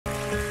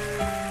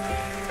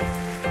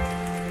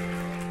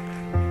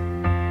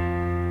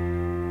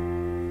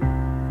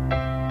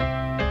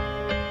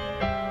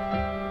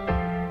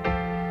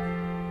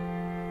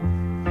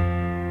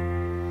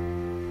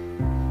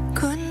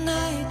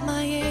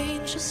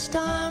it's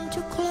time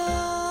to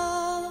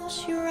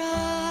close your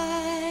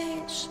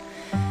eyes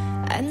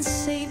and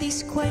say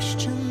these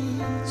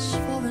questions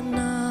for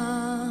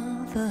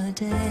another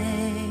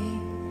day.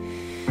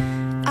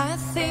 I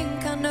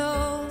think I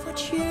know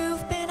what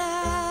you've been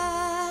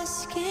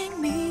asking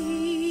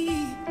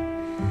me.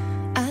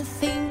 I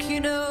think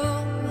you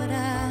know what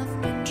I've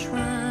been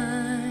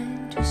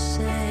trying to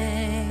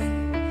say.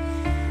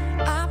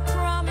 I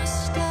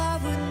promised I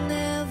would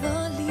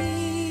never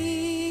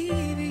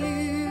leave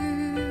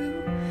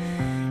you,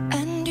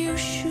 and you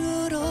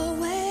should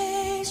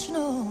always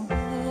know,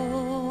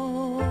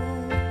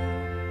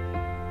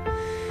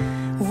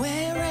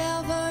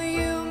 wherever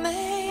you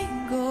may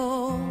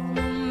go,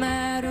 no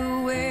matter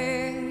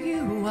where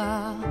you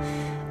are,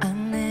 I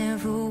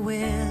never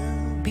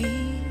will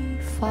be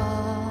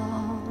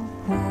far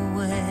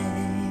away.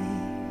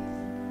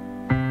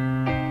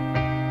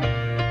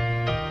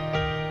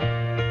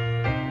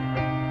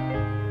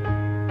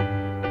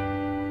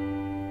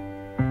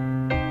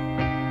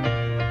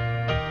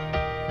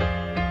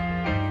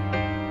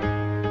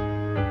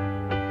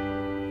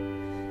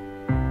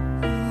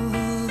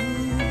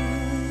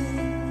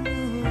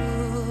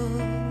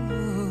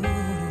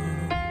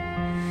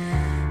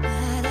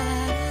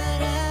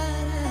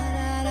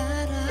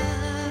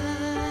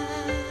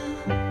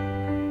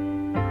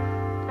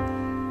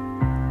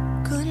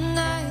 Good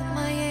night,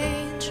 my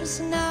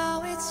angels.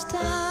 Now it's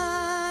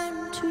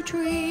time to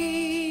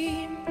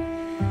dream,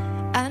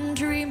 and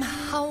dream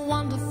how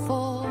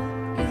wonderful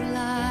your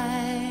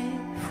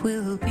life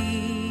will be.